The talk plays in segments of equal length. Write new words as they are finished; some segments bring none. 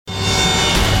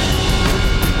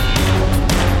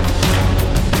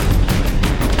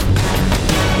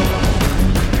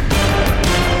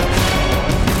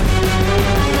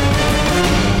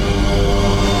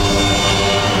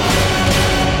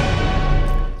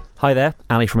Hi there,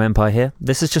 Ali from Empire here.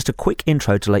 This is just a quick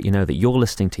intro to let you know that you're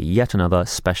listening to yet another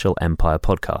special Empire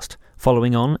podcast.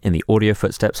 Following on in the audio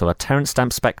footsteps of a Terence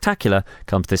Stamp spectacular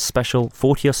comes this special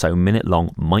 40 or so minute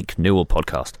long Mike Newell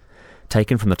podcast,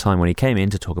 taken from the time when he came in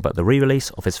to talk about the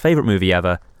re-release of his favourite movie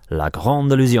ever, La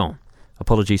Grande Illusion.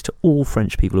 Apologies to all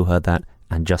French people who heard that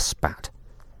and just spat.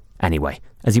 Anyway,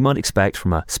 as you might expect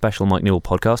from a special Mike Newell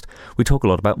podcast, we talk a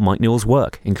lot about Mike Newell's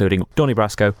work, including Donnie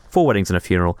Brasco, 4 Weddings and a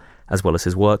Funeral, as well as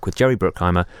his work with Jerry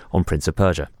Bruckheimer on Prince of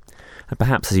Persia. And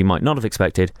perhaps, as you might not have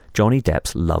expected, Johnny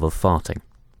Depp's love of farting.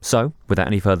 So, without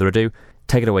any further ado,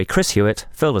 take it away Chris Hewitt,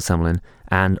 Phil Sumlin,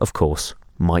 and, of course,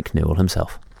 Mike Newell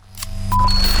himself.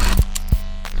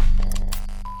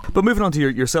 But moving on to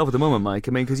yourself at the moment, Mike,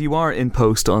 I mean, because you are in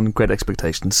post on Great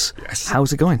Expectations. Yes.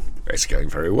 How's it going? It's going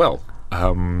very well.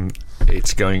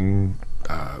 It's going...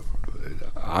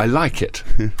 I like it.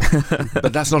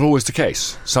 But that's not always the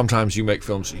case. Sometimes you make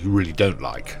films that you really don't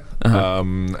like.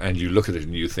 And you look at it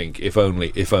and you think, if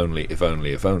only, if only, if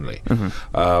only, if only.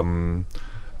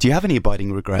 Do you have any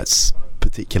abiding regrets,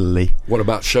 particularly? What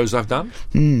about shows I've done?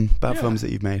 About films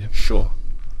that you've made? Sure.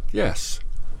 Yes.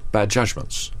 Bad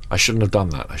judgments. I shouldn't have done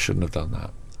that. I shouldn't have done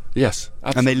that. Yes.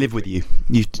 Absolutely. And they live with you?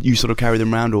 You sort of carry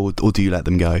them around, or do you let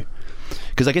them go?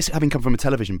 Because I guess having come from a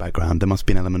television background, there must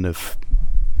be an element of...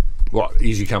 What?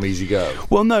 Easy come, easy go?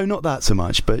 Well, no, not that so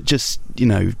much, but just, you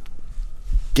know,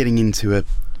 getting into a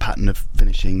pattern of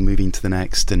finishing, moving to the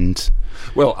next, and...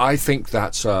 Well, I think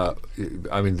that's... I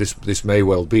mean, this may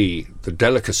well be... The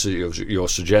delicacy of your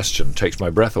suggestion takes my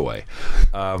breath away.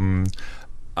 I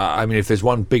mean, if there's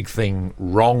one big thing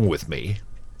wrong with me,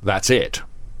 that's it.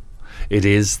 It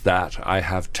is that I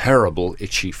have terrible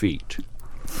itchy feet.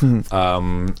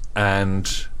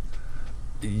 And...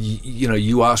 You know,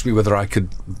 you asked me whether I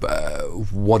could.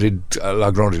 What did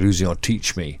La Grande Illusion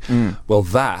teach me? Well,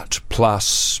 that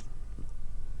plus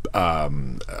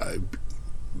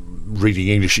reading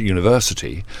English at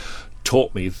university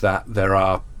taught me that there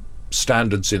are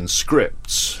standards in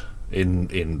scripts,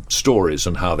 in stories,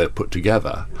 and how they're put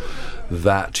together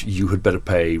that you had better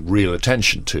pay real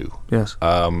attention to. Yes.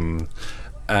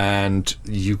 And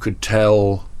you could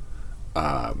tell.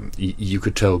 You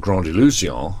could tell Grande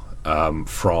Illusion.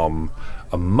 From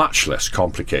a much less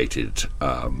complicated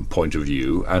point of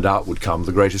view, and out would come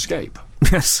The Great Escape.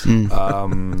 Yes.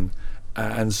 And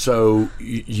so,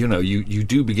 you know, you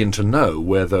do begin to know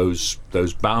where those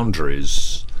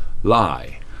boundaries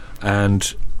lie.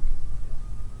 And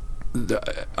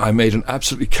I made an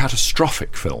absolutely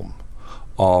catastrophic film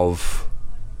of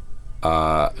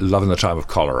Love in the Time of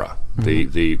Cholera,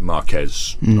 the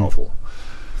Marquez novel.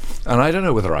 And I don't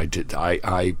know whether I did.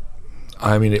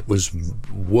 I mean, it was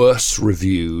worse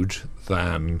reviewed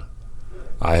than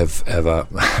I have ever...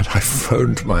 I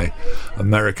phoned my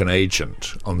American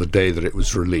agent on the day that it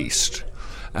was released,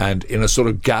 and in a sort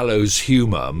of gallows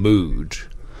humour mood,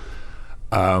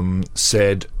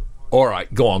 said, all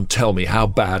right, go on, tell me, how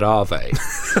bad are they?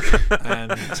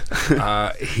 And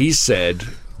he said,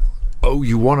 oh,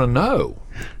 you want to know?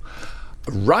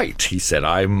 Right, he said,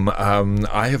 I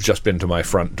have just been to my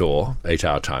front door,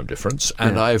 8-hour time difference,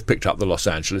 and I have picked up the Los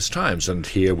Angeles Times, and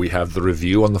here we have the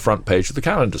review on the front page of the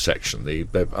calendar section, the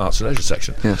arts and leisure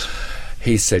section. Yes.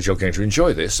 He said, you're going to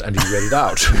enjoy this, and he read it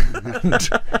out. And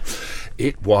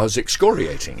it was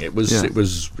excoriating. It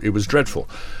was dreadful.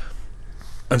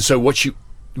 And so what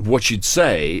you'd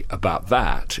say about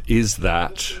that is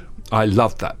that I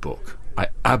loved that book. I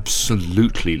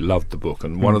absolutely loved the book,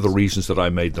 and one of the reasons that I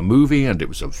made the movie, and it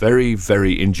was a very,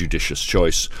 very injudicious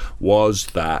choice, was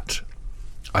that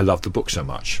I loved the book so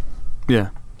much.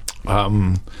 Yeah.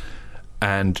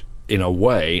 And in a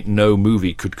way, no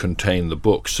movie could contain the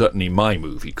book. Certainly my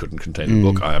movie couldn't contain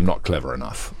the book. I am not clever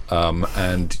enough.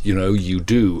 And, you know, you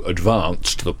do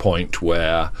advance to the point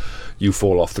where you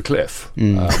fall off the cliff.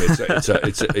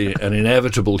 It's an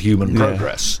inevitable human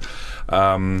progress.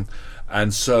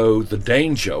 And so the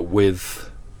danger with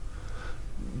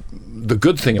the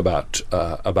good thing about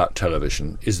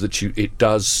television is that it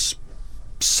does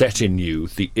set in you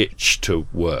the itch to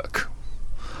work,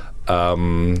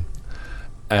 and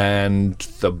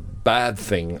the bad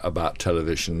thing about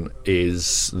television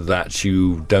is that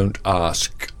you don't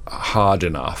ask hard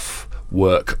enough.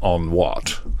 Work on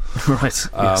what? Right.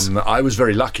 Yes. I was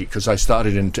very lucky because I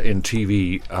started in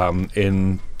TV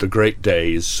in the great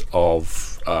days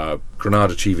of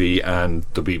Granada TV and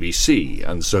the BBC,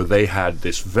 and so they had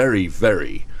this very,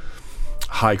 very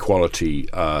high quality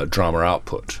drama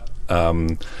output.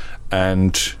 And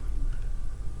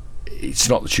it's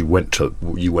not that you went to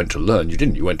learn. You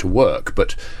didn't. You went to work,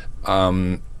 but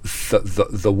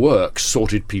the work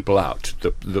sorted people out.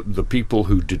 The people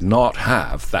who did not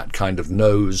have that kind of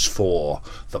nose for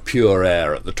the pure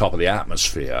air at the top of the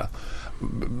atmosphere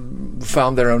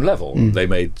found their own level. They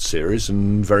made series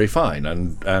and very fine,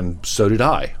 and so did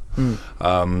I.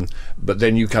 But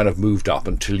then you kind of moved up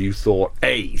until you thought,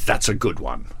 hey, that's a good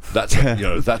one. That's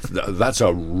that's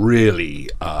a really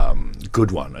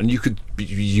good one, and you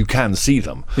can see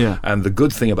them. Yeah. And the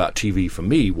good thing about TV for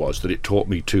me was that it taught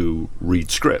me to read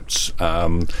scripts,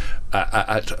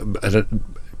 at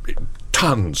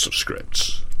tons of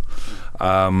scripts,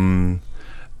 and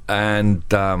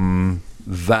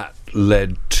that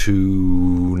led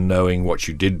to knowing what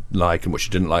you did like and what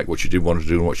you didn't like, what you did want to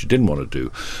do and what you didn't want to do.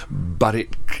 But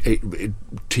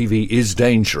TV is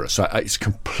dangerous. It's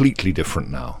completely different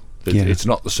now. It's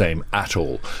not the same at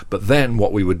all. But then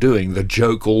what we were doing, the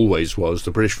joke always was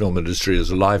the British film industry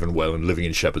is alive and well and living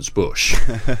in Shepherd's Bush.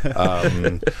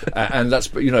 And that's,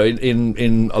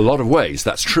 in a lot of ways,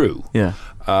 that's true. Yeah.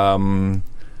 And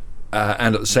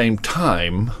at the same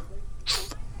time,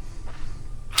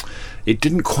 it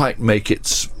didn't quite make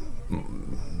its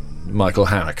Michael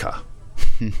Haneke.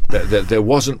 There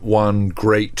wasn't one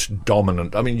great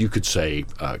dominant. I mean, you could say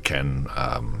Ken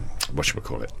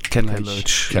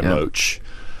Loach. Ken Loach,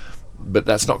 but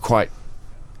that's not quite.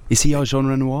 Is he our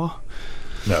genre noir?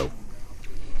 No.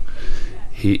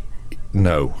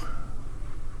 No.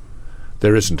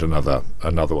 There isn't another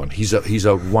one. He's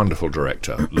a wonderful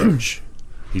director, Loach.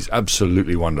 He's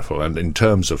absolutely wonderful, and in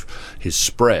terms of his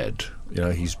spread,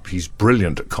 he's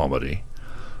brilliant at comedy.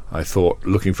 I thought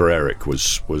Looking for Eric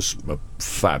was a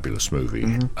fabulous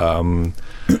movie,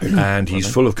 and he's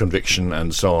full of conviction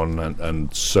and so on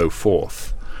and so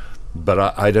forth. But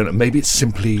I don't know, maybe it's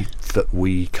simply that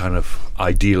we kind of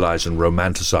idealise and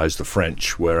romanticize the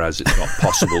French, whereas it's not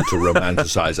possible to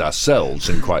romanticize ourselves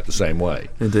in quite the same way.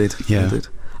 Indeed. Yeah. Indeed.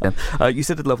 Yeah. You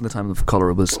said that Love in the Time of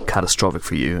Cholera was catastrophic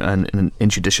for you and an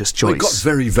injudicious choice. Well, it got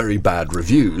very, very bad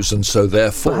reviews, and so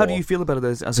therefore... But how do you feel about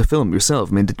it as a film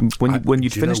yourself? I mean, when you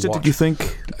finished it, did you think,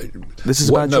 this is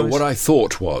a bad choice? No, what I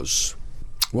thought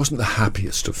wasn't the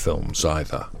happiest of films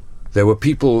either. There were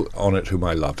people on it whom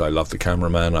I loved. I loved the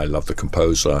cameraman, I loved the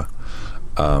composer,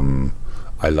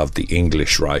 I loved the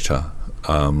English writer,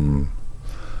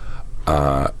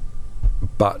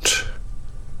 but...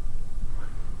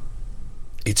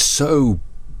 it's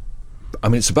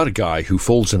about a guy who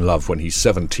falls in love when he's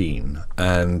 17,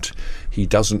 and he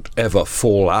doesn't ever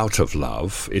fall out of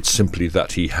love. It's simply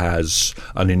that he has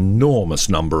an enormous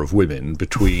number of women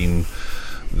between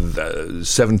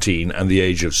 17 and the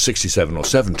age of 67 or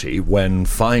 70, when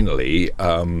finally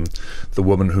the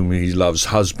woman whom he loves'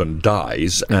 husband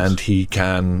dies, and he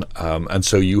can... and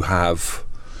so you have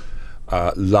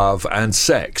love and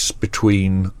sex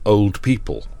between old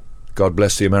people. God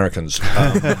bless the Americans. We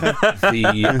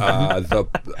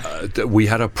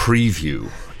had a preview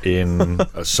in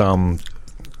some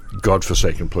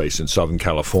godforsaken place in Southern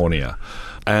California,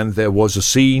 and there was a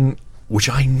scene which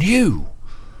I knew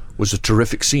was a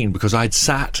terrific scene because I'd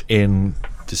sat in...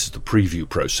 This is the preview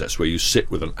process where you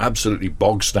sit with an absolutely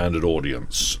bog-standard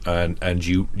audience and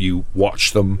you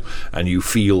watch them and you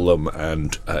feel them,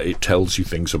 and it tells you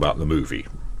things about the movie.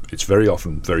 It's very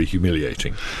often very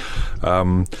humiliating.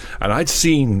 And I'd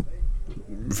seen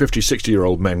 50,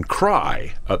 60-year-old men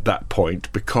cry at that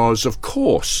point because, of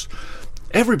course,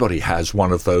 everybody has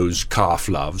one of those calf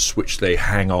loves which they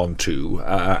hang on to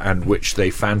and which they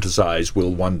fantasize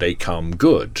will one day come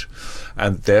good.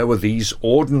 And there were these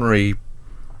ordinary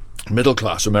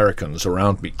middle-class Americans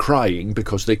around me crying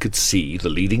because they could see the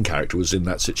leading character was in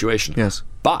that situation. Yes.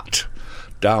 But...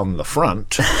 down the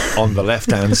front, on the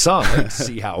left-hand side,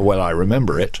 see how well I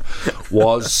remember it,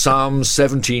 was some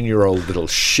 17-year-old little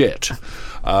shit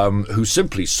who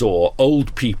simply saw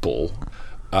old people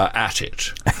at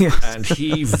it. Yes. And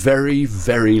he very,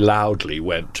 very loudly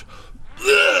went...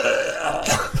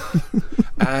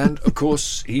 and, of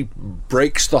course, he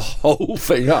breaks the whole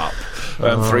thing up.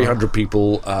 And 300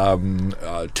 people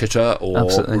titter or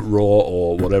Absolutely. roar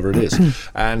or whatever it is.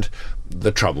 And... the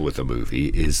trouble with the movie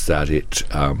is that it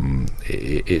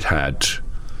had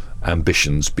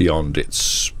ambitions beyond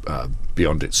its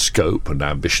scope, and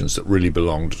ambitions that really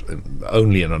belonged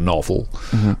only in a novel,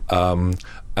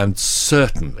 and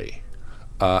certainly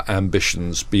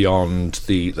ambitions beyond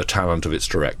the talent of its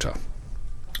director.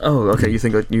 Oh, okay. You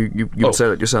think that you would say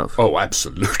that yourself? Oh,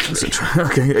 absolutely.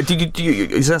 Okay.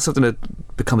 Is that something that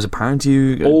becomes apparent to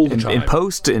you all the time in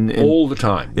post? All the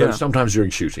time. Yeah. No, sometimes during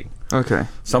shooting. Okay.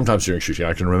 Sometimes during shooting.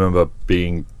 I can remember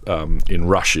being in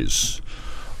rushes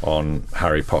on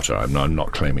Harry Potter. I'm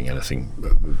not claiming anything,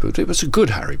 but it was a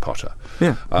good Harry Potter.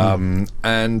 Yeah.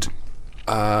 And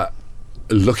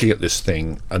looking at this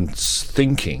thing and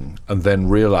thinking, and then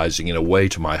realizing in a way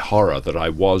to my horror that I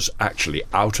was actually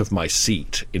out of my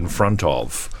seat in front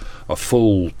of a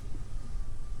full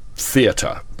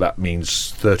theatre. That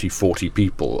means 30, 40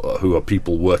 people who are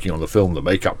people working on the film, the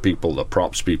makeup people, the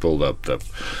props people, the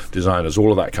designers,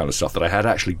 all of that kind of stuff, that I had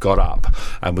actually got up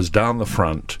and was down the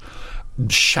front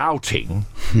shouting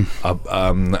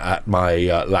at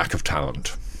my lack of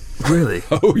talent. Really?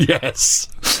 Oh, yes.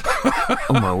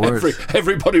 Oh, my word.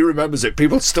 Everybody remembers it.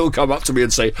 People still come up to me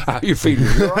and say, how are you feeling?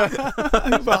 You all right?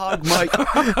 Hug, Mike.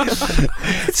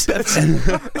 It's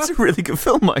a really good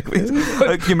film, Mike.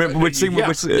 You remember which scene?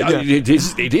 Yeah.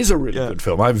 It is a really good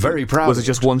film. I'm very proud. Was it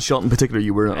just one shot in particular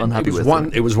you were unhappy with?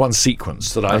 It was one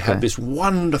sequence that I had this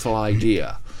wonderful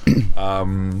idea.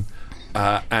 And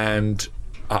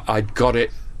I'd got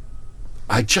it.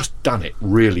 I'd just done it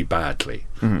really badly.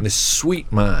 And this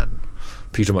sweet man,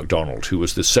 Peter MacDonald, who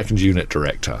was the second unit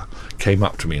director, came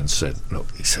up to me and said,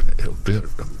 "Look," he said, "it'll be,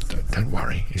 don't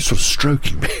worry." He's sort of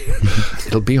stroking me.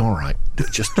 "It'll be all right.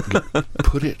 Just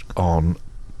put it on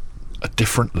a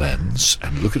different lens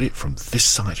and look at it from this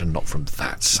side and not from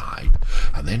that side,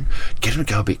 and then get him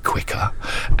to go a bit quicker,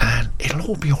 and it'll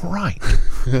all be all right."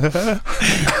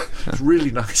 It's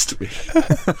really nice to me.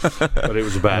 But it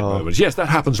was a bad moment. Yes, that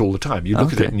happens all the time. You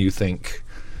look at it and you think,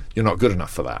 you're not good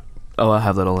enough for that. Oh, I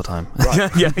have that all the time. Right.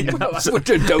 yeah.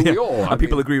 Don't we all? And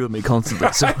people agree with me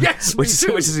constantly. So, yes, which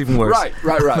is even worse.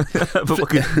 Right. But what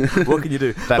can you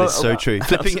do? That is so true.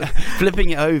 Flipping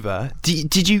it over,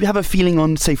 did you have a feeling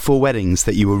on, say, 4 Weddings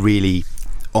that you were really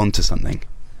onto something?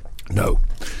 No.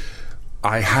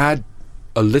 I had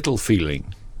a little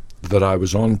feeling that I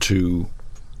was onto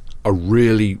a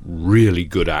really, really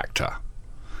good actor.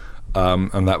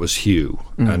 And that was Hugh.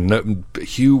 And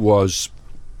Hugh was...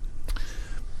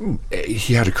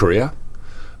 He had a career,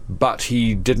 but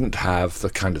he didn't have the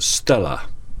kind of stellar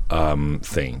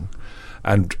thing.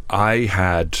 And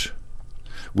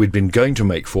we'd been going to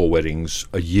make 4 Weddings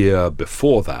a year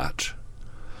before that,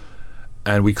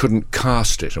 and we couldn't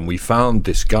cast it. And we found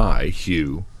this guy,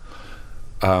 Hugh,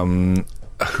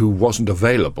 who wasn't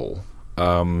available,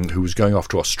 who was going off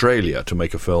to Australia to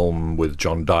make a film with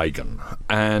John Digan.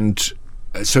 And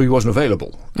so he wasn't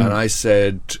available. And I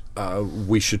said,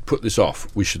 we should put this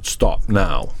off. We should stop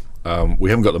now. We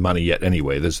haven't got the money yet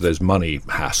anyway. There's money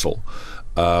hassle.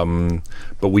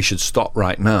 But we should stop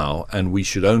right now, and we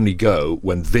should only go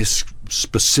when this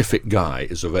specific guy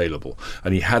is available.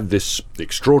 And he had this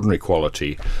extraordinary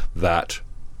quality that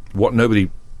what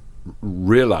nobody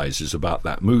realizes about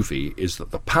that movie is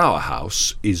that the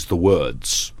powerhouse is the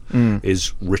words.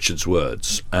 Is Richard's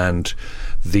words, and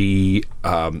the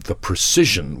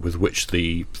precision with which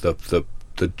the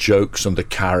jokes and the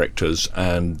characters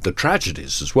and the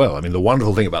tragedies as well. I mean, the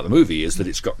wonderful thing about the movie is that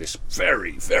it's got this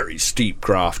very, very steep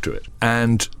craft to it.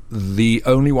 And the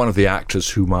only one of the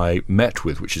actors whom I met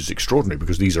with, which is extraordinary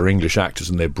because these are English actors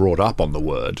and they're brought up on the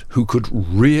word, who could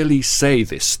really say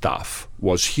this stuff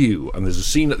was Hugh. And there's a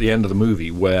scene at the end of the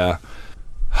movie where,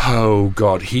 oh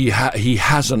God, he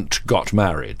hasn't got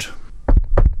married.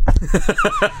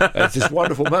 It's this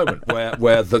wonderful moment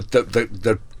where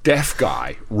the deaf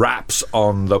guy raps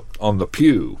on the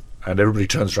pew, and everybody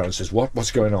turns around and says,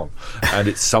 "What's going on?" And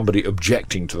it's somebody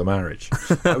objecting to the marriage.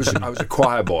 I was a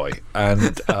choir boy, and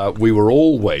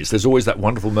there's always that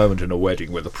wonderful moment in a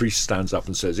wedding where the priest stands up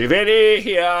and says, "If any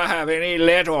here have any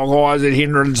let or cause in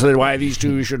hindrance that why these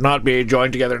two should not be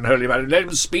joined together in holy marriage, let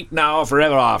them speak now or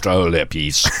forever after hold their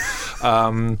peace."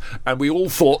 And we all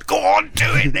thought, "Go on, do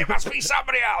it. There must be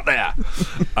somebody out there."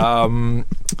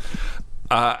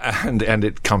 And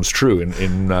it comes true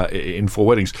in 4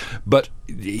 Weddings. But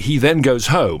he then goes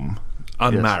home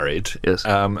unmarried, Yes.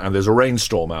 And there's a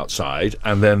rainstorm outside,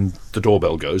 and then the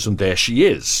doorbell goes, and there she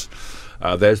is.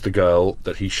 There's the girl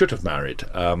that he should have married.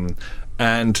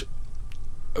 And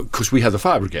because we had the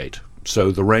fire brigade,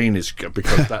 so the rain is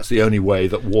because that's the only way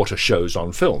that water shows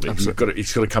on film. It's got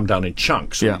to come down in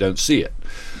chunks, so you don't see it.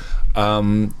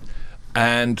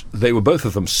 And they were both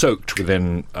of them soaked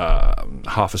within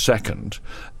half a second,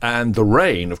 and the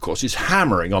rain, of course, is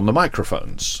hammering on the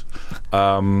microphones,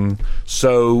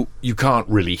 so you can't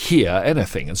really hear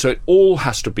anything, and so it all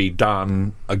has to be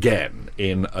done again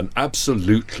in an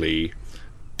absolutely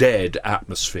dead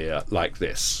atmosphere like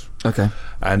this. Okay.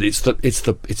 And it's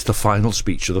the final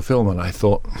speech of the film, and I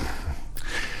thought,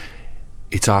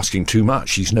 it's asking too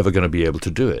much. He's never going to be able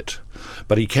to do it.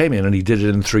 But he came in and he did it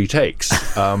in 3 takes,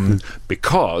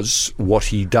 because what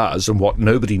he does and what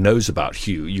nobody knows about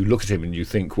Hugh, you look at him and you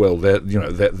think, well,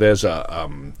 there's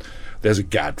a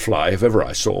gadfly if ever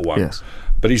I saw one. Yes.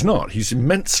 But he's not. He's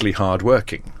immensely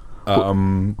hardworking.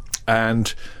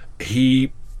 And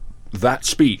that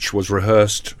speech was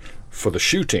rehearsed for the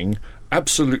shooting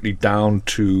absolutely down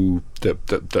to the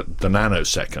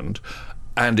nanosecond.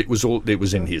 And it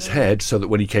was in his head, so that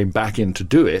when he came back in to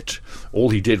do it, all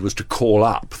he did was to call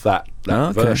up that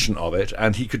version of it,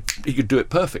 and he could do it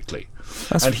perfectly.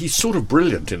 And he's sort of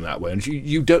brilliant in that way. And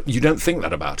you don't think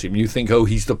that about him. You think,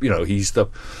 he's the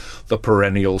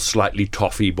perennial slightly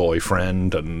toffee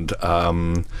boyfriend and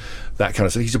that kind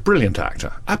of stuff. He's a brilliant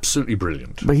actor, absolutely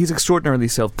brilliant. But he's extraordinarily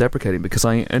self-deprecating, because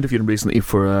I interviewed him recently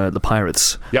for The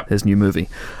Pirates, his new movie,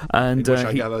 and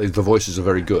I gather the voices are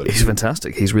very good. He's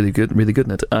fantastic. He's really good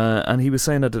in it. And he was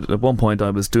saying that at one point I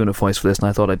was doing a voice for this, and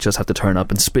I thought I'd just have to turn up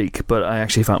and speak, but I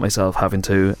actually found myself having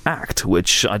to act,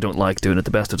 which I don't like doing at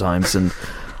the best of times, and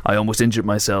I almost injured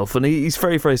myself. And he's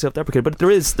very, very self-deprecating. But there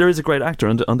is a great actor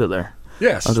under there.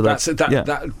 Yes,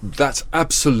 that's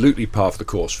absolutely par for the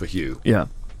course for Hugh. Yeah.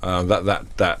 Oh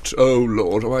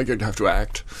Lord, am I going to have to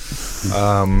act?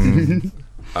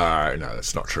 No,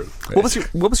 that's not true.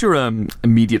 What was your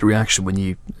immediate reaction when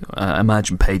you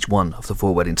imagine page 1 of the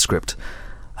Four Wedding script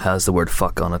has the word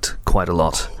fuck on it quite a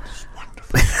lot?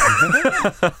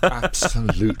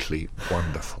 Absolutely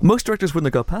wonderful. Most directors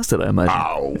wouldn't have got past it, I imagine.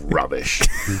 Oh, rubbish.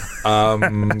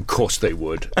 Of course they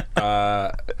would.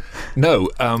 No,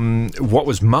 what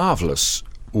was marvellous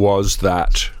was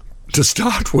that, to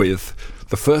start with,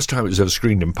 the first time it was ever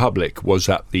screened in public was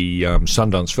at the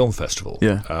Sundance Film Festival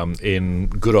in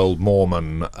good old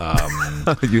Mormon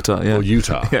Utah. Or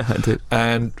Utah. Yeah, I did.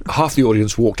 And half the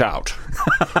audience walked out.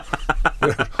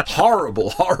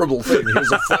 Horrible thing. Here's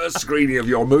the first screening of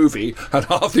your movie, and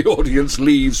half the audience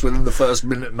leaves within the first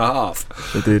minute and a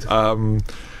half. They did.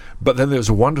 But then there was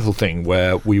a wonderful thing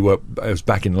where I was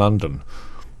back in London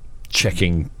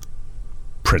checking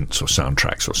prints or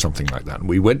soundtracks or something like that, and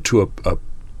we went to a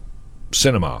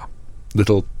cinema,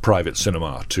 little private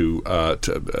cinema, to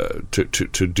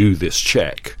do this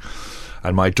check.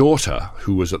 And my daughter,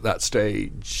 who was at that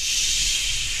stage,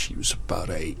 she was about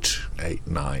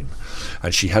 9,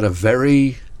 and she had a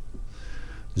very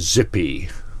zippy,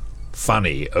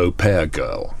 funny au pair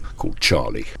girl called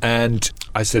Charlie. And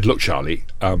I said, look, Charlie,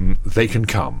 they can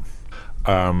come.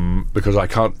 Because I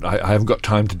haven't got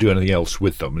time to do anything else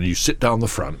with them. And you sit down the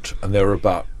front, and there are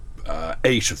about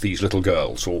 8 of these little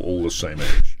girls, all the same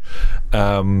age.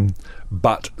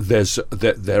 But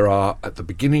there are, at the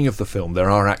beginning of the film, there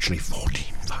are actually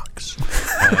 14 fucks.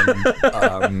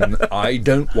 And I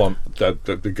don't want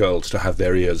the girls to have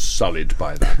their ears sullied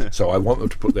by that. So I want them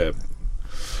to put their...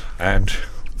 And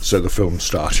so the film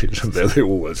started, and there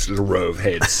were all this little row of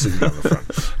heads sitting down the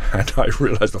front. And I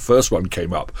realised the first one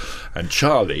came up, and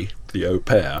Charlie, the au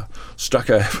pair, stuck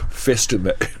her fist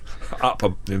up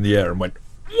in the air and went,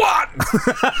 1!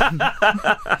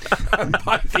 And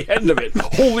by the end of it,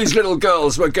 all these little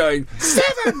girls were going,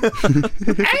 7,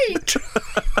 8.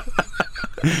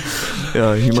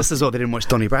 Just as well they didn't watch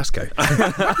Donnie Brasco.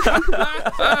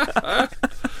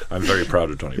 I'm very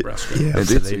proud of Donnie Brasco. Yeah,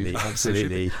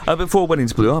 absolutely. Before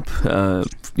Weddings blew up,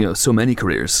 so many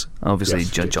careers. Obviously,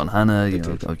 Yes, John Hannah,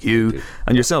 you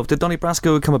and yourself. Did Donnie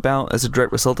Brasco come about as a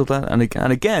direct result of that? And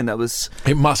again, that was...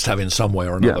 It must have in some way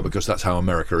or another, because that's how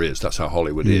America is, that's how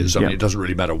Hollywood is. I mean, it doesn't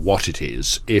really matter what it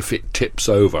is. If it tips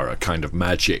over a kind of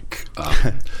magic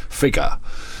figure,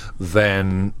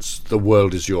 then the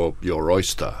world is your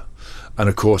oyster. And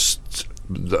of course,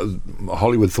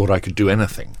 Hollywood thought I could do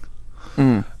anything.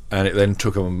 And it then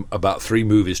took them about 3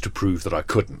 movies to prove that I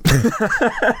couldn't.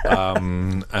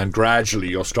 And gradually,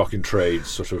 your stock in trade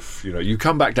sort of, you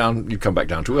come back down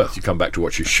to earth. You come back to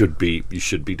what you should be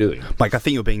doing. Mike, I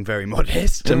think you're being very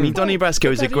modest. I mean, Donnie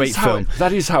Brasco is a great film.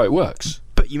 That is how it works.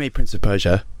 But you made Prince of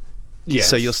Persia. Yes.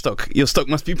 So your stock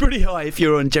must be pretty high if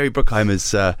you're on Jerry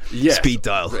Bruckheimer's speed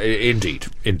dial. Indeed.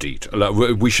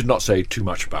 We should not say too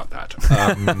much about that.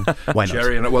 Why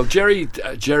not?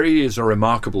 Jerry is a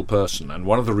remarkable person, and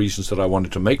one of the reasons that I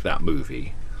wanted to make that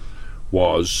movie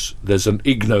was there's an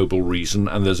ignoble reason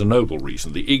and there's a noble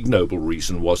reason. The ignoble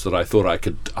reason was that I thought I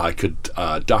could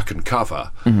duck and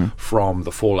cover from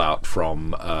the fallout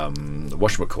from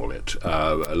whatchamacallit,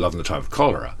 Love in the Time of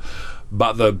Cholera.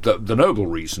 But the noble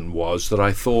reason was that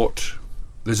I thought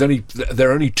there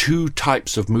are only 2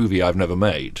 types of movie I've never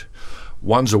made.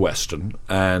 One's a Western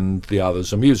and the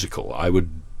other's a musical. I would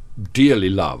dearly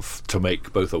love to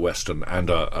make both a Western and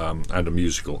a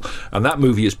musical, and that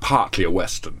movie is partly a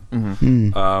Western.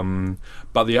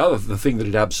 But the thing that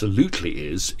it absolutely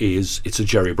is it's a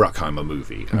Jerry Bruckheimer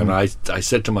movie. And I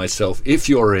said to myself, if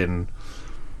you're in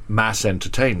mass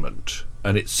entertainment,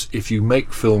 and if you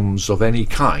make films of any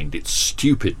kind, it's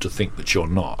stupid to think that you're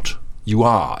not. you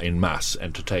are in mass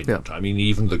entertainment. I mean,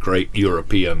 even the great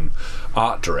European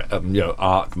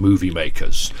art movie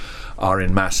makers are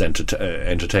in mass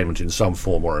entertainment in some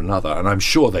form or another, and I'm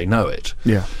sure they know it.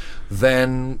 Yeah.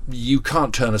 Then you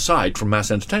can't turn aside from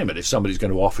mass entertainment. If somebody's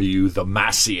going to offer you the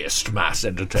massiest mass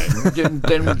entertainment,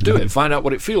 then do it. Find out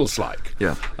what it feels like.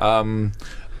 Yeah.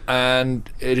 And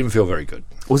it didn't feel very good.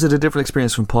 Was it a different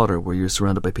experience from Potter, where you're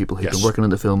surrounded by people who've been working on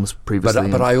the films previously?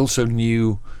 But I also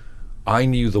knew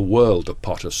the world of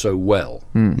Potter so well.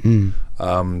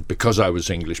 Because I was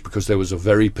English, because there was a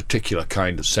very particular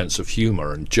kind of sense of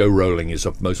humour, and Joe Rowling is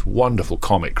a most wonderful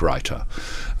comic writer,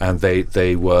 and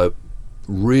they were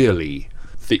really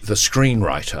the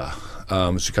screenwriter.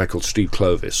 It's a guy called Steve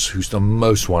Clovis, who's the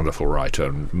most wonderful writer,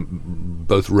 and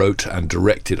both wrote and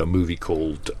directed a movie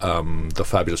called The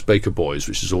Fabulous Baker Boys,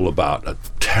 which is all about a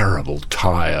terrible,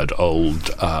 tired,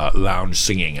 old lounge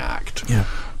singing act. Yeah.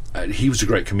 He was a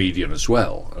great comedian as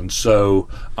well, and so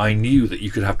I knew that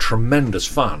you could have tremendous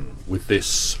fun with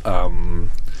this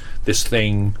this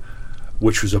thing,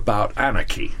 which was about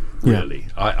anarchy. Really,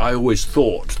 I always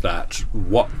thought that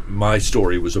what my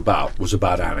story was about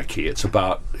anarchy. It's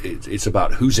about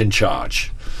who's in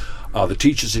charge. Are the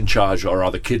teachers in charge, or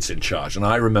are the kids in charge? And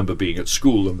I remember being at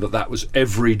school, and that was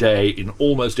every day in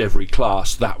almost every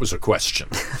class. That was a question.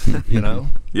 You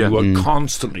were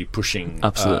constantly pushing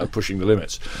the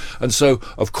limits. And so,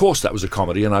 of course, that was a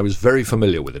comedy, and I was very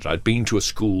familiar with it. I'd been to a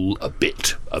school a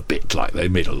bit like they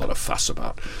made a lot of fuss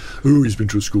about. Oh, he's been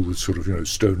to a school with sort of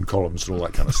stone columns and all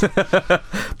that kind of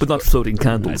stuff, but not floating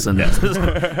candles and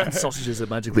sausages that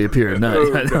magically appear.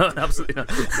 No, absolutely not.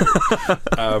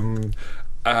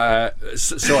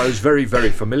 So I was very,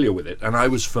 very familiar with it, and I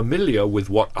was familiar with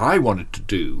what I wanted to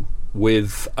do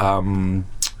with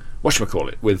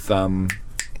whatchamacallit, with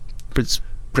Prince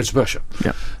of Persia.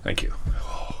 Yeah, thank you.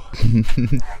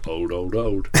 Old.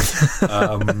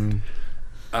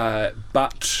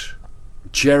 But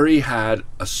Jerry had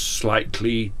a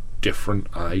slightly different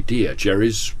idea.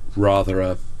 Jerry's rather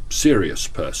a serious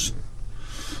person,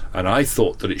 and I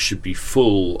thought that it should be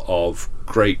full of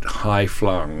great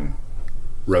high-flung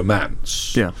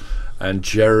romance. Yeah. And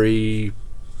Jerry,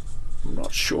 I'm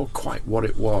not sure quite what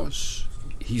it was.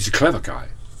 He's a clever guy.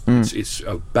 It's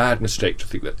a bad mistake to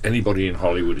think that anybody in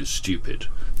Hollywood is stupid.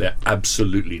 They're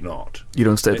absolutely not. You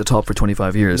don't stay at the top for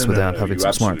 25 years without having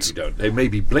some smarts. Don't. They may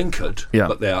be blinkered,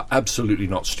 but they are absolutely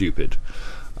not stupid.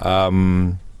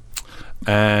 And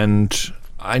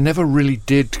I never really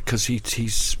did, because he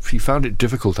found it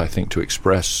difficult, I think, to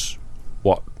express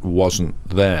what wasn't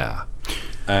there.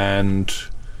 And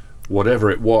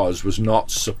whatever it was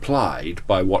not supplied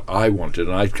by what I wanted.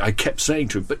 And I kept saying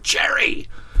to him, but Jerry,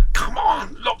 come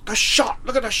on, look at the shot,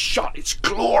 it's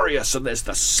glorious, and there's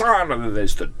the sun, and then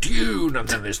there's the dune, and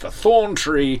then there's the thorn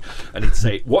tree. And he'd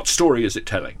say, what story is it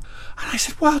telling? And I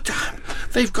said, well, damn,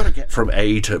 they've got to get from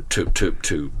A to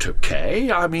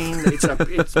K. I mean,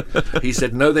 he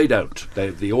said, no, they don't.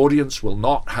 The audience will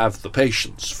not have the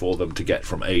patience for them to get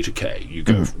from A to K. You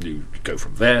go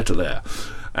from there to there.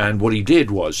 And what he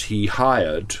did was he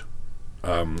hired.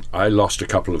 I lost a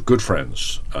couple of good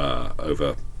friends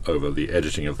over the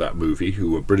editing of that movie,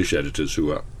 who were British editors, who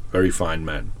were very fine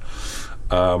men,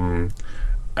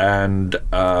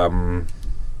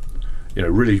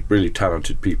 really, really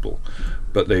talented people,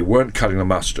 but they weren't cutting the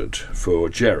mustard for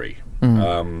Jerry.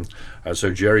 And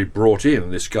so Jerry brought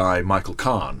in this guy, Michael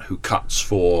Kahn, who cuts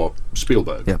for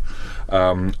Spielberg,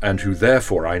 and who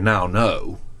therefore I now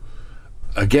know.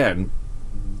 Again,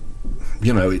 I've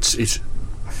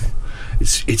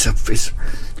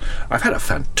had a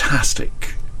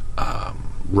fantastic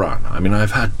run. I mean,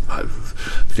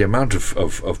 I've the amount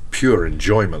of pure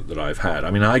enjoyment that I've had.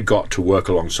 I mean, I got to work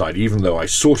alongside, even though I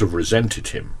sort of resented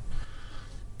him,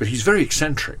 but he's very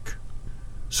eccentric.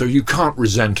 So you can't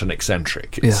resent an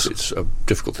eccentric. It's a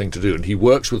difficult thing to do. And he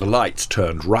works with the lights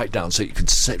turned right down, so you can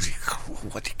say,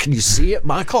 "What? Can you see it,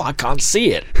 Michael? I can't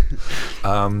see it."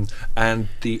 And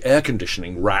the air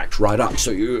conditioning racked right up,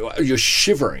 so you're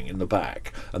shivering in the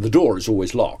back, and the door is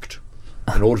always locked.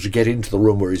 In order to get into the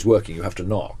room where he's working, you have to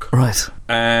knock. Right.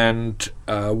 And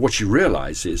what you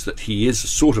realise is that he is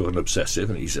sort of an obsessive,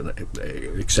 and he's an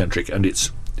eccentric, and it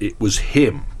was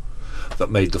him that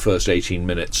made the first 18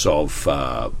 minutes of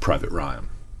Private Ryan.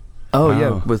 Oh,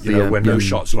 yeah. With where no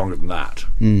shot's longer than that.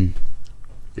 Yeah.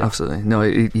 Absolutely. No,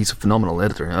 he's a phenomenal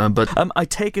editor. But I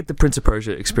take it the Prince of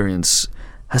Persia experience,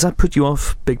 has that put you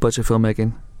off big budget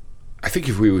filmmaking? I think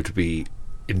if we were to be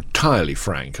entirely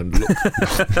frank and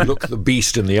look the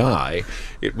beast in the eye,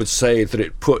 it would say that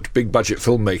it put big budget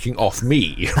filmmaking off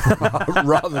me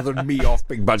rather than me off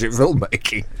big budget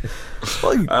filmmaking.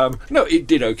 No, it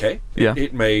did okay. Yeah.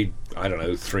 It made I don't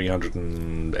know,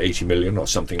 380 million or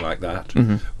something like that,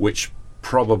 Mm-hmm. which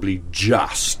probably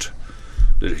just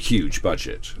a huge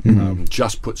budget,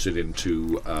 just puts it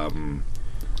into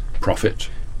profit.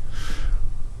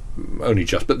 Only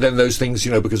just, but then those things,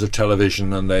 because of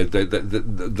television and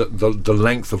the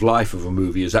length of life of a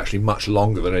movie is actually much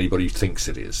longer than anybody thinks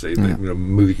it is. A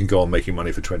movie can go on making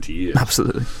money for 20 years.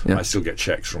 Absolutely. Yeah. I still get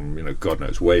checks from God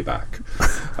knows way back.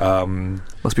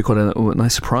 Must be quite a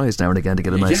nice surprise now and again to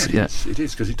get a nice. Yeah, it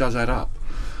is because it does add up.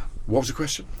 What was the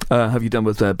question? Have you done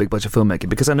with big budget filmmaking?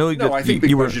 Because I know I think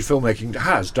big budget filmmaking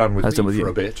has done with me for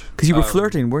a bit. Because you were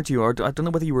flirting, weren't you? Or I don't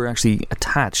know whether you were actually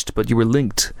attached, but you were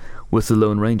linked with The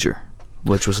Lone Ranger,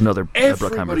 which was another Bruckheimer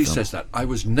film. Everybody says that. I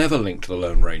was never linked to The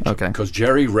Lone Ranger. Okay. Because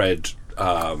Jerry read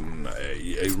the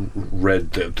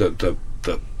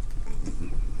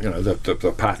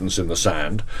patterns in the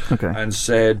sand, okay, and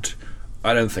said,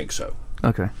 "I don't think so."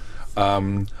 Okay.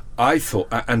 I thought,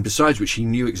 and besides which, he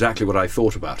knew exactly what I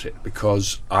thought about it,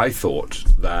 because I thought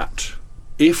that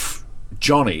if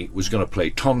Johnny was going to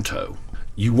play Tonto,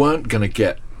 you weren't going to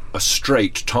get a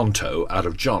straight Tonto out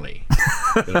of Johnny.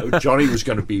 Johnny was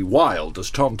going to be wild as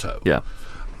Tonto. Yeah.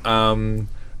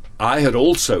 I had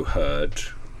also heard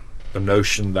the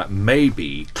notion that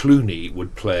maybe Clooney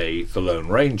would play the Lone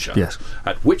Ranger. Yes.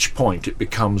 At which point it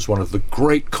becomes one of the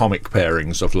great comic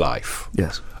pairings of life.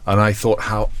 Yes. And I thought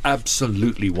how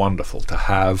absolutely wonderful to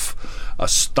have a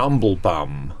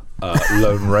stumblebum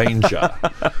Lone Ranger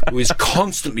who is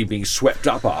constantly being swept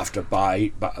up after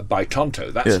by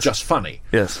Tonto. That's just funny.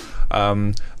 Yes.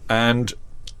 And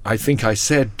I think I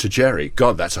said to Jerry,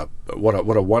 God, what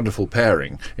a wonderful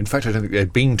pairing. In fact, I don't think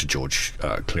they'd been to George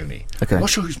Clooney. Okay. I'm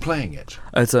not sure who's playing it.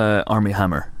 It's Armie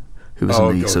Hammer, who was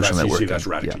in the Social Network. See, that's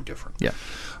radically different. Yeah.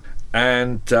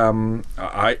 And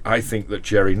I think that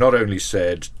Jerry not only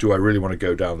said, "Do I really want to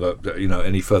go down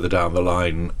any further down the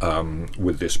line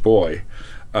with this boy?"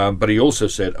 But he also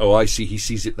said, "Oh, I see. He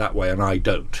sees it that way, and I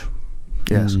don't."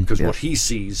 Yes, because what he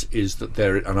sees is that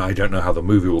there, and I don't know how the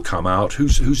movie will come out.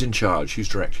 Who's in charge? Who's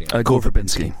directing it? Gore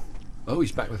Verbinski. Oh,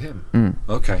 he's back with him.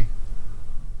 Okay.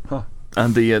 Huh.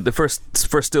 And the first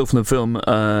still from the film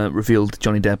revealed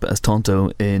Johnny Depp as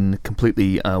Tonto in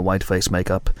completely white face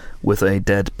makeup with a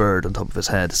dead bird on top of his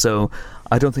head. So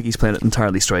I don't think he's playing it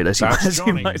entirely straight, as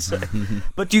you might say.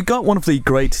 But you got one of the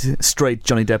great straight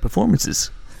Johnny Depp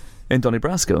performances in Donnie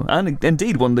Brasco, and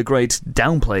indeed one of the great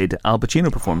downplayed Al Pacino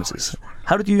performances.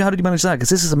 How did you manage that? Because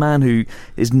this is a man who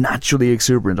is naturally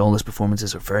exuberant. All his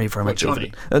performances are very, very much over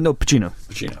it. No, Pacino.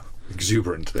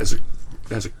 Exuberant. There's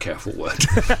a careful word.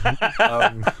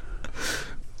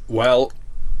 Well,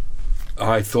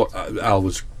 I thought Al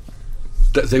was.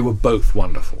 They were both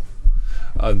wonderful.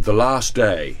 The last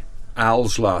day,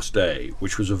 Al's last day,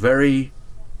 which was a very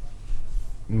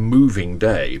moving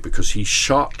day because he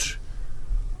shot.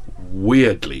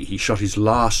 Weirdly, he shot his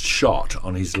last shot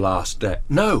on his last day.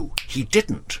 No, he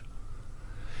didn't.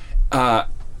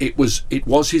 It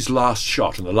was his last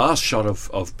shot, and the last shot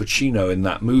of Pacino in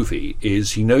that movie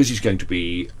is he knows he's going to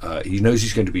be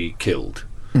killed,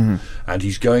 and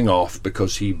he's going off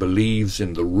because he believes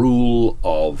in the rule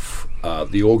of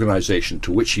the organization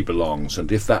to which he belongs,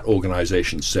 and if that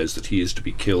organization says that he is to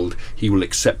be killed, he will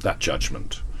accept that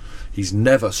judgment. He's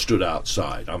never stood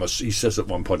outside. He says at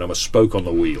one point, "I'm a spoke on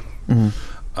the wheel."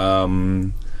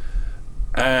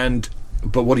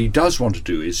 But what he does want to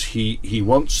do is he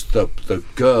wants the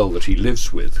girl that he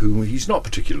lives with, whom he's not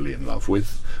particularly in love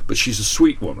with, but she's a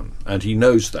sweet woman, and he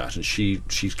knows that, and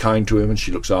she's kind to him, and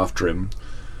she looks after him.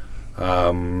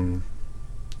 Can't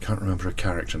remember her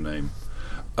character name.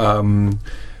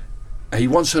 He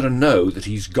wants her to know that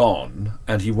he's gone,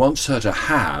 and he wants her to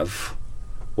have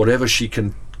whatever she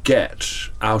can get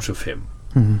out of him.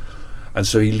 And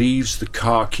so he leaves the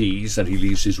car keys, and he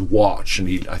leaves his watch, and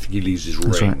I think he leaves his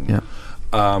ring. Right,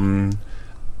 yeah.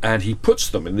 And he puts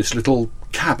them in this little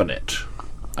cabinet,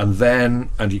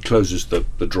 and he closes the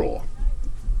drawer.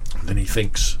 And then he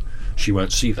thinks she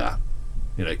won't see that.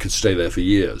 It could stay there for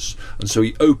years. And so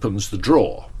he opens the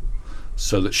drawer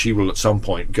so that she will at some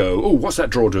point go, "Oh, what's that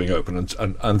drawer doing open?"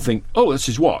 and think, "Oh, that's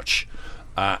his watch."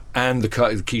 And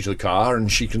the key to the car,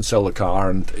 and she can sell the car,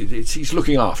 and he's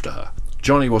looking after her.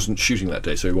 Johnny wasn't shooting that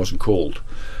day, so he wasn't called.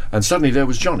 And suddenly there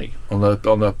was Johnny on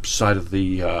the side of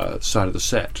the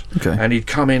set, and he'd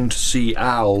come in to see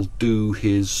Al do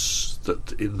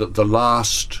the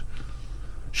last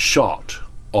shot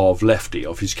of Lefty,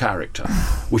 of his character,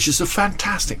 which is a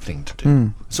fantastic thing to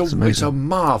do. It's a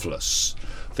marvellous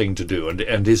thing to do,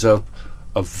 and is a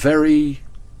very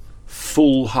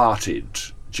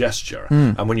full-hearted gesture.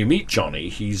 And when you meet Johnny,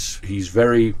 he's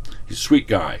a sweet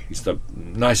guy. He's the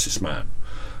nicest man.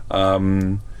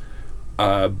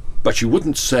 but you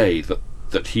wouldn't say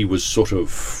that he was sort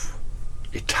of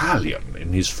Italian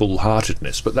in his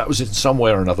full-heartedness, but that was in some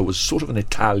way or another was sort of an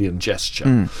Italian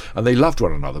gesture. And they loved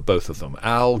one another, both of them.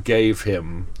 Al gave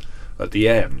him, at the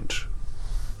end,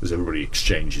 as everybody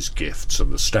exchanges gifts,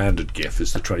 and the standard gift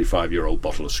is the 25-year-old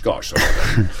bottle of scotch. So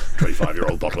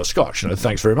 25-year-old bottle of scotch.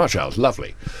 Thanks very much, Al. It's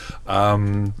lovely.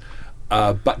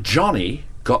 But Johnny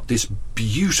got this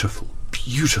beautiful,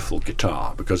 beautiful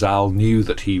guitar because Al knew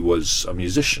that he was a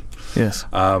musician. Yes.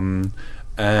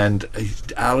 And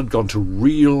Al had gone to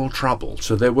real trouble.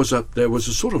 So there was a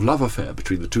sort of love affair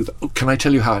between the two. Can I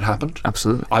tell you how it happened?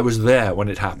 Absolutely. I was there when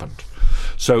it happened.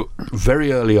 So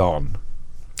very early on,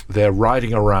 they're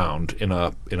riding around in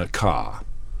a car.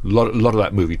 A lot of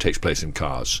that movie takes place in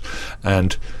cars,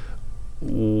 and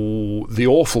the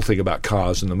awful thing about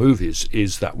cars in the movies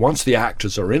is that once the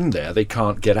actors are in there, they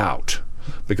can't get out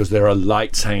because there are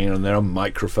lights hanging and there are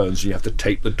microphones. And you have to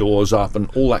tape the doors up and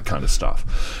all that kind of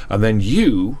stuff. And then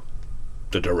you,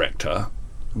 the director,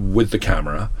 with the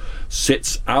camera,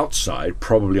 sits outside,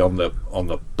 probably on the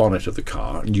bonnet of the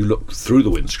car, and you look through the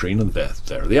windscreen, and there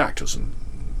are the actors, and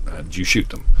you shoot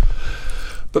them.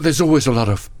 But there's always a lot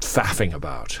of faffing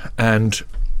about, and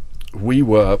we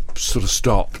were sort of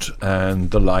stopped,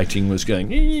 and the lighting was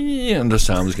going, and the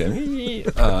sound was going,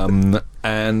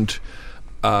 and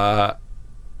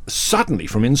suddenly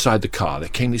from inside the car there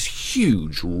came this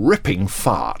huge ripping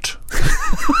fart.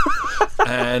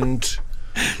 And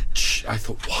I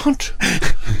thought, what?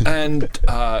 And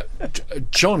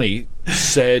Johnny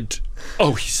said,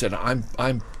 he said, I'm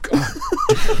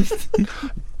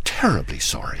terribly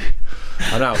sorry.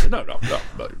 And I said, no,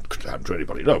 it couldn't happen to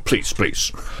anybody. No, please.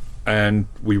 And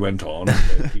we went on,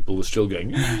 and people were still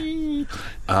going,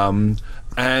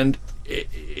 and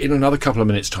in another couple of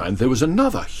minutes' time, there was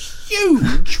another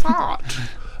huge fart.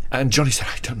 And Johnny said,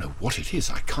 I don't know what it is.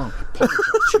 I can't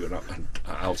apologise to you. And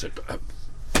Al said,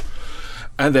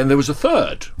 and then there was a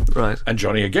third. Right. And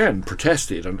Johnny again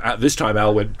protested. And at this time,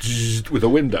 Al went with a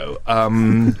window.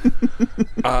 And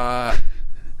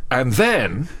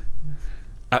then,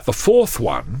 at the fourth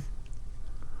one,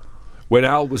 when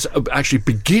Al was actually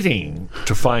beginning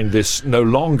to find this no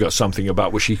longer something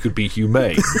about which he could be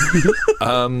humane,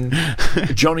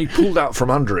 Johnny pulled out from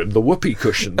under him the whoopee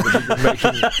cushion that he'd been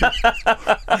making.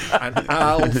 And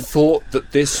Al thought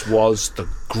that this was the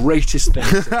greatest thing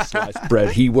since sliced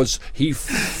bread. He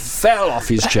fell off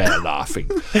his chair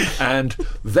laughing. And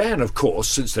then, of course,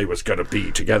 since they was going to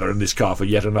be together in this car for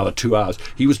yet another 2 hours,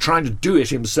 he was trying to do it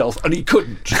himself, and he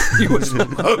couldn't. He was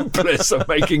hopeless of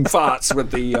making farts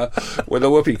with the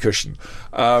whoopee cushion.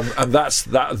 And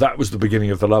that was the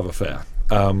beginning of the love affair.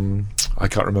 I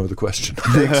can't remember the question.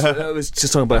 I was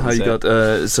just talking about how you got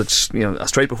such a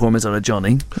straight performance out of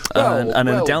Johnny and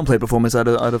a downplay performance out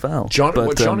of Al.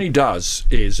 What Johnny does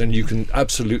is, and you can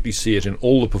absolutely see it in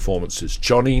all the performances,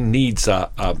 Johnny needs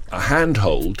a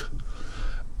handhold,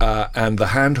 and the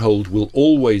handhold will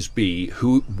always be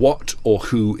what or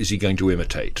who is he going to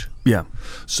imitate. Yeah.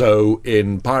 So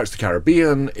in Pirates of the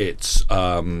Caribbean, it's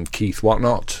Keith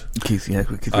Whatnot. Keith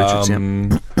Richards,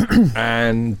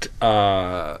 And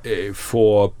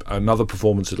for another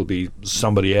performance, it'll be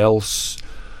somebody else.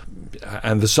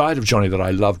 And the side of Johnny that I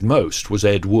loved most was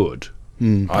Ed Wood.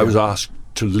 I was asked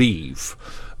to leave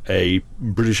a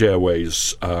British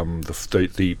Airways,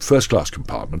 the first-class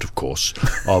compartment, of course,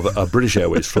 of a British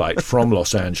Airways flight from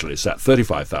Los Angeles at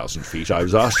 35,000 feet. I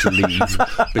was asked to leave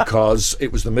because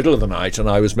it was the middle of the night and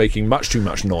I was making much too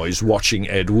much noise watching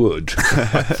Ed Wood.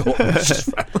 I thought it was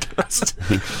just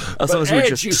fantastic. But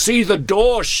Ed, you see the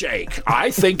door shake. I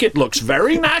think it looks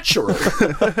very natural.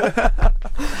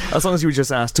 As long as you were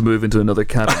just asked to move into another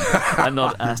cabin and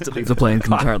not asked to leave the plane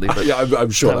entirely. But yeah, I'm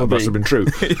sure that must have been true.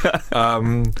 Yeah.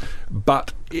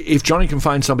 But if Johnny can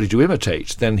find somebody to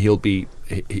imitate, then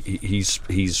he's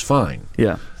fine.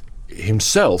 Yeah.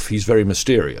 Himself, he's very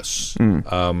mysterious.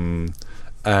 And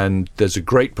there's a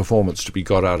great performance to be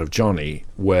got out of Johnny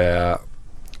where,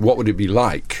 what would it be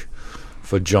like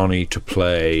for Johnny to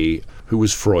play who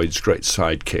was Freud's great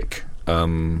sidekick?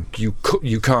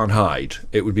 You can't hide.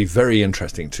 It would be very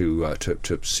interesting to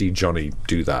see Johnny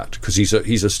do that, because he's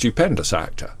a stupendous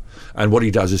actor, and what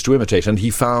he does is to imitate. And he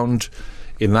found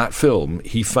in that film,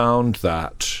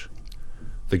 that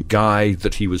the guy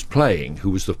that he was playing, who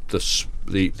was the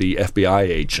FBI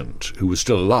agent who was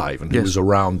still alive and who was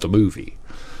around the movie,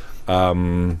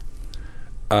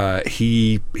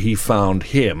 he found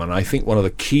him, and I think one of the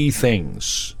key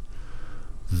things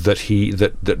that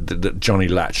Johnny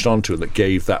latched onto, that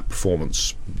gave that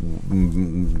performance,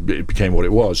 it became what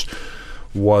it was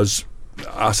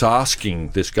us asking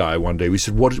this guy one day. We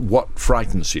said, "What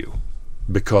frightens you?"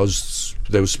 Because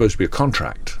there was supposed to be a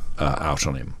contract out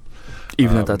on him.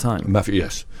 Even at that time? Mafia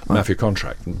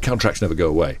contract. And contracts never go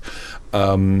away.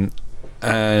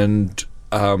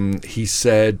 He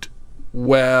said,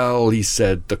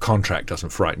 the contract doesn't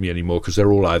frighten me anymore because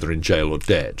they're all either in jail or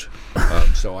dead.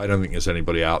 So I don't think there's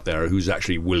anybody out there who's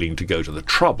actually willing to go to the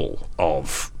trouble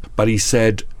of. But he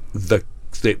said the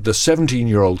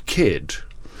 17-year-old kid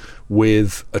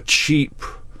with a cheap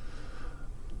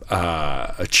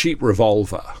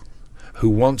revolver who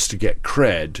wants to get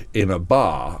cred in a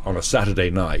bar on a Saturday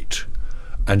night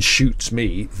and shoots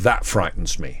me, that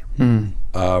frightens me.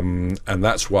 And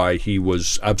that's why he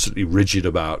was absolutely rigid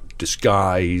about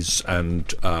disguise,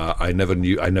 and I never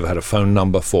had a phone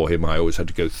number for him. I always had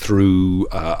to go through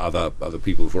other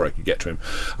people before I could get to him.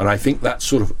 And I think that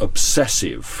sort of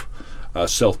obsessive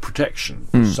self-protection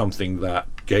was something that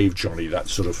gave Johnny that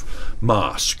sort of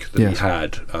mask that he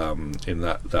had in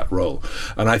that role.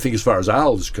 And I think as far as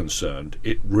Al's concerned,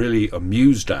 it really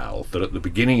amused Al that at the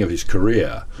beginning of his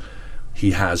career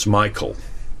he has Michael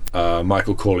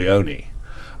Corleone,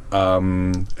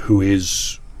 who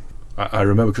is, I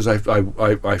remember because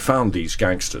I found these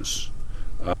gangsters.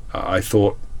 I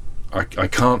thought, I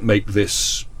can't make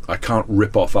this, I can't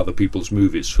rip off other people's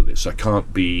movies for this. I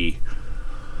can't be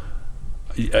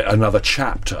another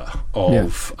chapter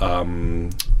of The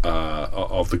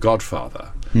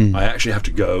Godfather. I actually have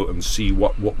to go and see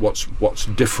what's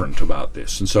different about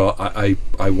this. And so I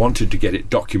wanted to get it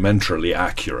documentarily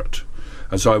accurate.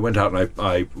 And so I went out and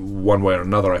I one way or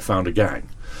another, I found a gang.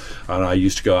 And I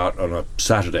used to go out on a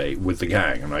Saturday with the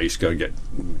gang, and I used to go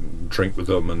and drink with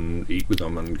them and eat with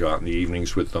them and go out in the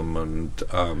evenings with them. And,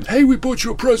 hey, we bought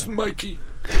you a present, Mikey.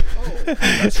 Oh,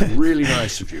 that's really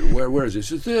nice of you. Where is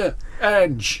it? It's there.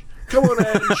 Ange. Come on,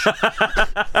 Ange.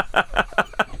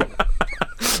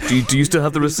 Do you still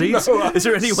have the receipts? No, is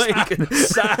there any way you can...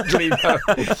 Sadly, no.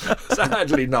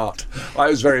 Sadly not. I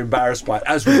was very embarrassed by it,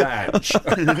 as was Ange.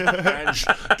 Ange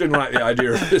didn't like the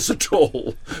idea of this at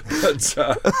all. But,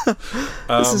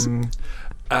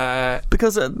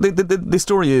 because the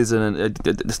story is, and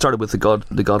it started with the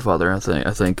Godfather, I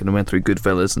think, and it went through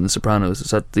Goodfellas and The Sopranos,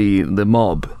 is that the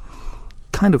mob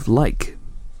kind of like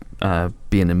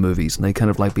being in movies, and they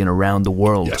kind of like being around the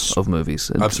world of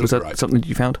movies. Absolutely. Was that right. something that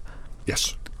you found?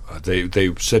 Yes.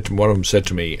 They said, one of them said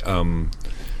to me,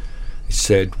 he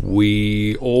said,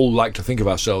 we all like to think of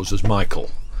ourselves as Michael,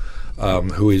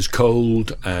 who is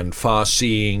cold and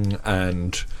far-seeing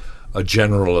and a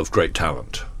general of great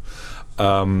talent.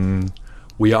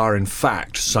 We are in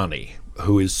fact Sonny,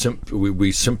 who is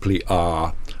we simply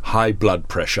are high blood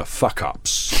pressure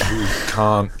fuck-ups who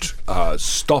can't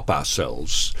stop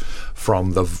ourselves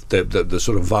from the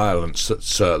sort of violence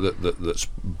that's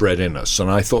bred in us.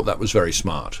 And I thought that was very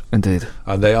smart. Indeed.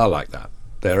 And they are like that.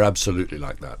 They're absolutely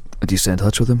like that. Do you stay in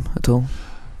touch with them at all?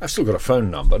 I've still got a phone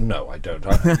number. No, I don't.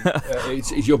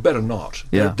 You're better not.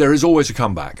 Yeah. There is always a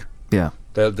comeback. Yeah.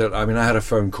 I mean, I had a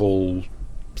phone call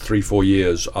 3-4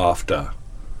 years after,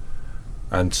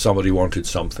 and somebody wanted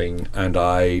something, and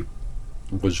I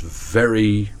was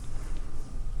very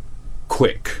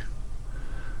quick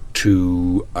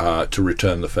to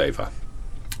return the favour,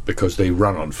 because they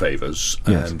run on favours,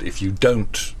 and if you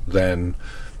don't, then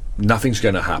nothing's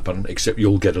going to happen except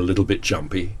you'll get a little bit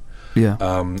jumpy.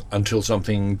 Until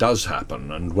something does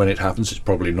happen, and when it happens, it's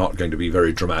probably not going to be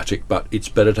very dramatic, but it's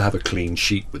better to have a clean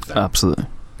sheet with them. Absolutely.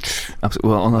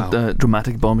 Well, on that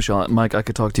dramatic bombshell, Mike, I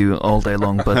could talk to you all day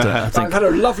long, but I think I've had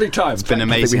a lovely time. It's been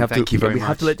amazing. Thank you very much. We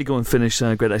have to let you go and finish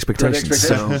Great Expectations.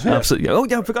 So, absolutely. Oh,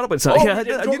 yeah, I forgot about that.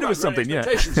 I knew there was something. Yeah.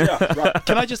 Right.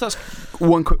 Can I just ask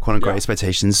one quick one on Great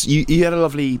Expectations? You had a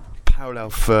lovely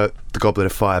parallel for The Goblet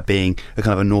of Fire being a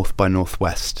kind of a North by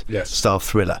Northwest style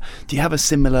thriller. Do you have a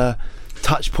similar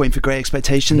touch point for Great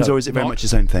Expectations, or is it very much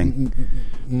its own thing?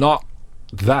 Not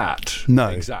that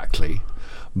exactly,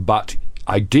 but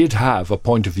I did have a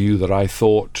point of view that I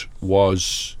thought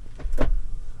was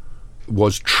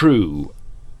true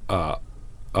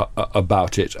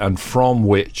about it, and from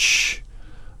which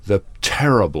the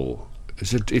terrible...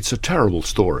 It's a terrible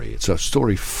story. It's a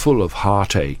story full of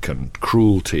heartache and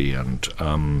cruelty, and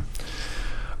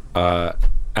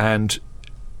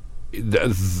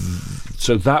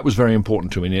so that was very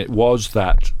important to me. And it was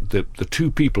that the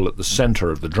two people at the centre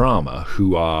of the drama,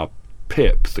 who are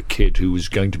Pip, the kid who was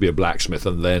going to be a blacksmith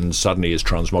and then suddenly is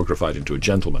transmogrified into a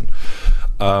gentleman,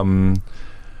 and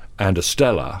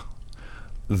Estella,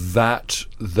 that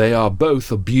they are both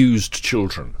abused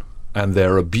children, and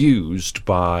they're abused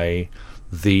by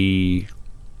the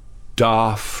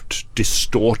daft,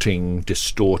 distorted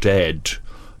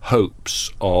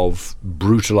hopes of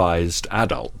brutalized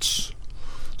adults.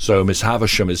 So Miss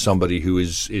Havisham is somebody who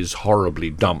is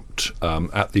horribly dumped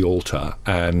at the altar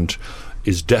and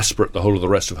is desperate the whole of the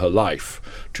rest of her life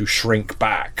to shrink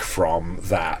back from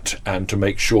that and to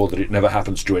make sure that it never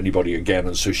happens to anybody again.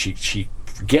 And so she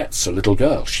gets a little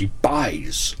girl. She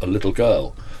buys a little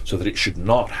girl so that it should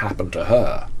not happen to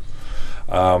her.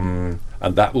 And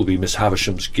that will be Miss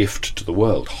Havisham's gift to the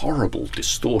world. Horrible,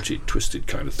 distorted, twisted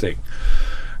kind of thing.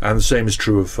 And the same is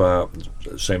true of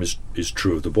is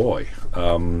true of the boy.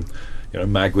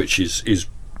 Magwitch is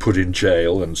put in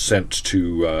jail and sent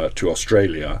to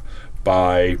Australia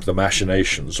by the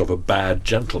machinations of a bad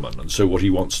gentleman, and so what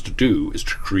he wants to do is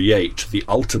to create the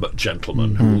ultimate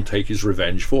gentleman who will take his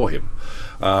revenge for him.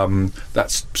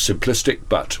 That's simplistic,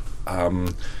 but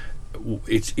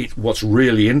what's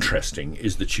really interesting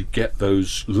is that you get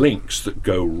those links that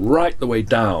go right the way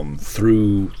down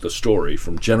through the story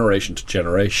from generation to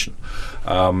generation.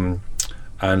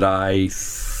 And I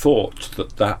thought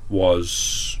that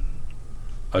was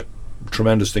a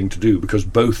tremendous thing to do, because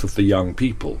both of the young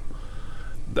people,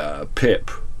 Pip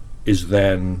is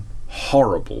then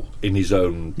horrible in his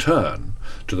own turn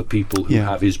to the people who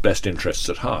have his best interests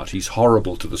at heart. He's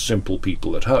horrible to the simple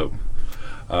people at home.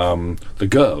 The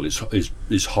girl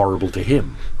is horrible to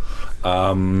him,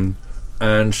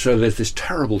 and so there's this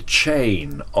terrible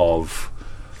chain of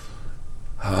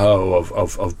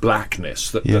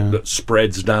blackness that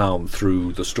spreads down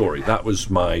through the story. That was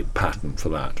my pattern for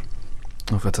that.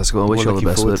 Oh, fantastic. Well, I wish you all the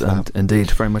best with it, and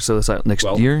indeed, very much so. It's out next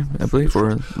year, I believe,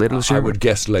 or later this year? I would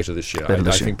guess later this year.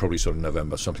 I think probably sort of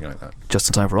November, something like that. Just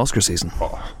in time for Oscar season. You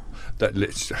can't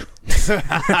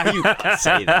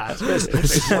say that.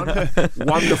 It's one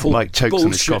wonderful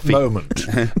bullshit moment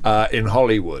in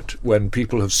Hollywood when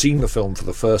people have seen the film for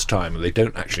the first time and they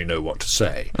don't actually know what to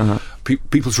say.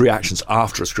 People's reactions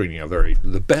after a screening are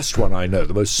the best one I know,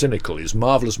 the most cynical, is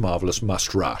marvellous, marvellous,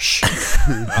 must rush.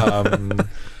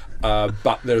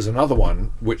 But there's another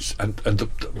one which, and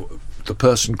the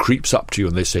person creeps up to you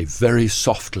and they say very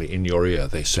softly in your ear,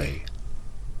 they say,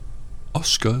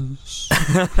 Oscars.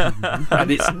 And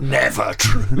it's never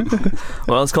true.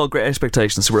 Well, it's called Great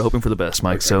Expectations, so we're hoping for the best,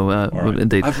 Mike. So, right.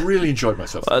 Indeed. I've really enjoyed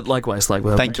myself. Likewise.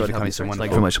 Thank you for coming so much.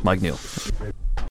 Thank you very much, Mike Newell.